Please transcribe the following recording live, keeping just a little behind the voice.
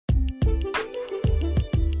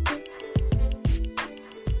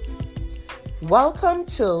Welcome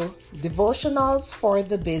to Devotionals for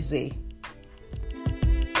the Busy.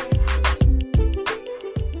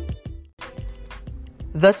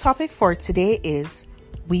 The topic for today is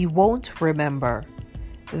We Won't Remember.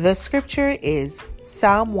 The scripture is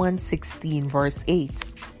Psalm 116 verse 8.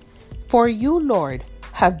 For you, Lord,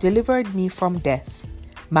 have delivered me from death,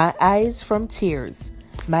 my eyes from tears,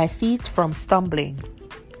 my feet from stumbling.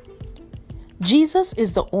 Jesus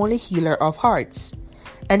is the only healer of hearts,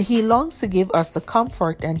 and he longs to give us the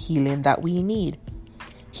comfort and healing that we need.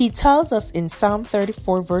 He tells us in Psalm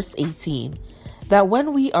 34 verse 18 that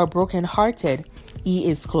when we are brokenhearted, he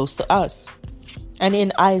is close to us. And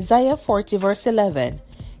in Isaiah 40 verse 11,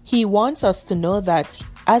 he wants us to know that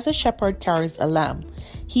as a shepherd carries a lamb,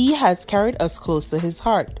 he has carried us close to his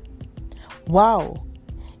heart. Wow!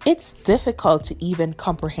 It's difficult to even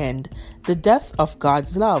comprehend the depth of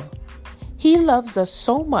God's love. He loves us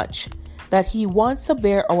so much that he wants to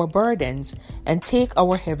bear our burdens and take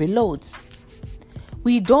our heavy loads.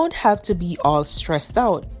 We don't have to be all stressed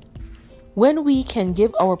out when we can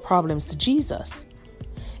give our problems to Jesus.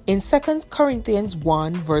 In 2 Corinthians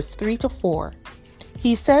 1 verse 3 to 4,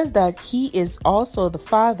 he says that he is also the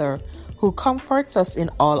Father who comforts us in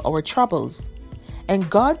all our troubles. And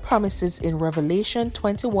God promises in Revelation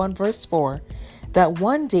 21 verse 4 that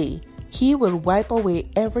one day he will wipe away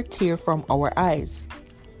every tear from our eyes.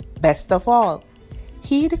 Best of all,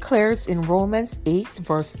 he declares in Romans 8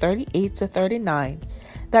 verse 38 to 39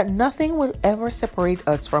 that nothing will ever separate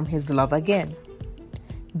us from his love again.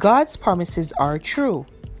 God's promises are true.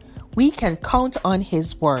 We can count on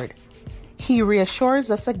his word. He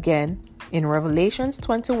reassures us again in Revelation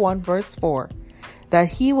 21 verse 4 that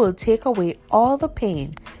he will take away all the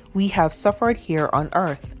pain we have suffered here on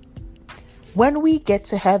earth. When we get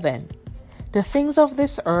to heaven, the things of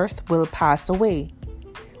this earth will pass away.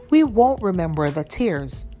 We won't remember the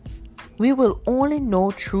tears. We will only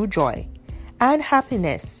know true joy and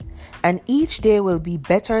happiness, and each day will be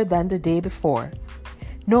better than the day before.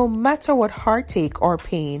 No matter what heartache or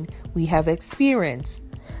pain we have experienced,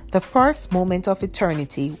 the first moment of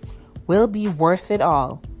eternity will be worth it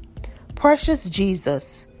all. Precious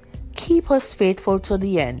Jesus, keep us faithful to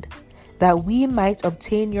the end, that we might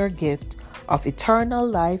obtain your gift of eternal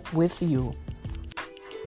life with you.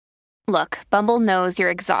 Look, Bumble knows you're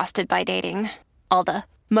exhausted by dating. All the,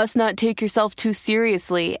 must not take yourself too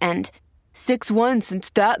seriously, and 6'1" since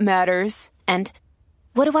that matters, and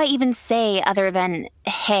what do I even say other than,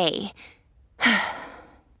 hey?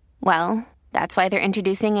 Well, that's why they're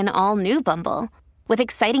introducing an all-new Bumble, with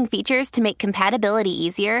exciting features to make compatibility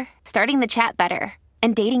easier, starting the chat better,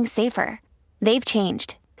 and dating safer. They've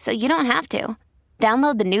changed, so you don't have to.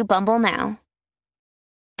 Download the new Bumble now.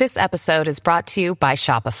 This episode is brought to you by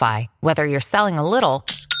Shopify. Whether you're selling a little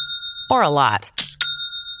or a lot,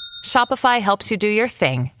 Shopify helps you do your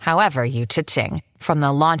thing, however you cha-ching. From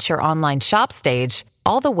the launch your online shop stage,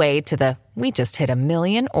 all the way to the we just hit 1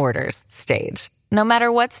 million orders stage. No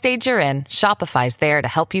matter what stage you're in, Shopify's there to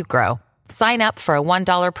help you grow. Sign up for a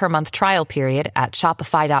 $1 per month trial period at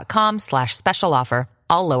shopify.com/special offer,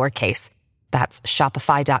 all lowercase. That's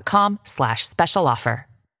shopify.com/special offer.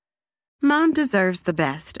 Mom deserves the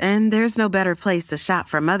best, and there's no better place to shop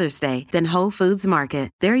for Mother's Day than Whole Foods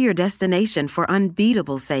Market. They're your destination for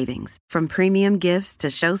unbeatable savings, from premium gifts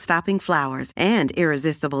to show-stopping flowers and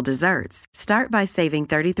irresistible desserts. Start by saving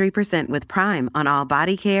 33% with Prime on all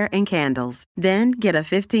body care and candles. Then get a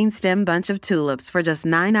 15-stem bunch of tulips for just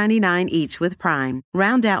 $9.99 each with Prime.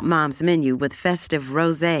 Round out Mom's menu with festive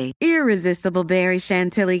rosé, irresistible berry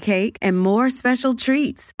chantilly cake, and more special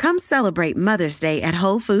treats. Come celebrate Mother's Day at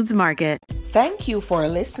Whole Foods Market. Thank you for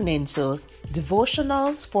listening to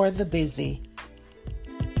Devotionals for the Busy.